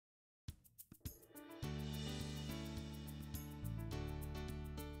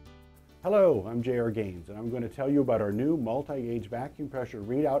Hello, I'm J.R. Gaines, and I'm going to tell you about our new multi-gauge vacuum pressure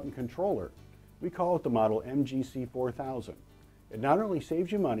readout and controller. We call it the model MGC4000. It not only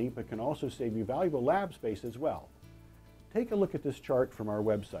saves you money, but can also save you valuable lab space as well. Take a look at this chart from our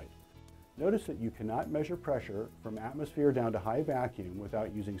website. Notice that you cannot measure pressure from atmosphere down to high vacuum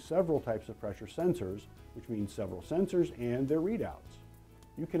without using several types of pressure sensors, which means several sensors and their readouts.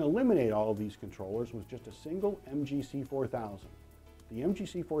 You can eliminate all of these controllers with just a single MGC4000. The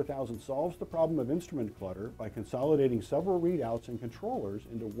MGC4000 solves the problem of instrument clutter by consolidating several readouts and controllers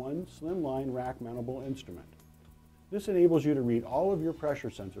into one slimline rack-mountable instrument. This enables you to read all of your pressure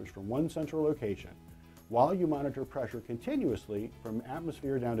sensors from one central location, while you monitor pressure continuously from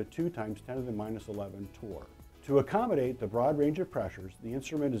atmosphere down to 2 × 10⁻11 Torr. To accommodate the broad range of pressures, the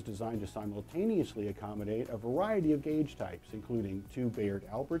instrument is designed to simultaneously accommodate a variety of gauge types, including 2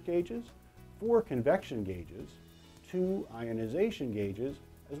 Bayard-Alpert gauges, 4 convection gauges, 2 ionization gauges,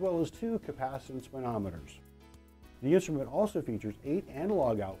 as well as 2 capacitance manometers. The instrument also features 8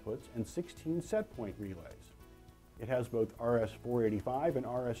 analog outputs and 16 setpoint relays. It has both RS-485 and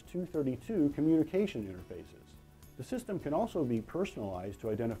RS-232 communication interfaces. The system can also be personalized to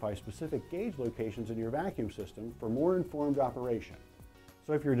identify specific gauge locations in your vacuum system for more informed operation.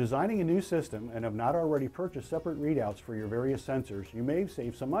 So if you're designing a new system and have not already purchased separate readouts for your various sensors, you may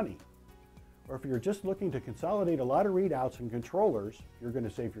save some money. Or if you're just looking to consolidate a lot of readouts and controllers, you're going to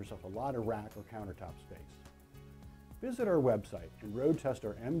save yourself a lot of rack or countertop space. Visit our website and road test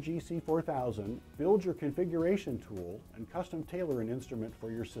our MGC4000, build your configuration tool, and custom tailor an instrument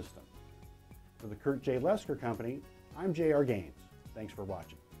for your system. For the Kurt J. Lesker Company, I'm J.R. Gaines. Thanks for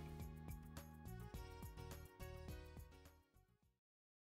watching.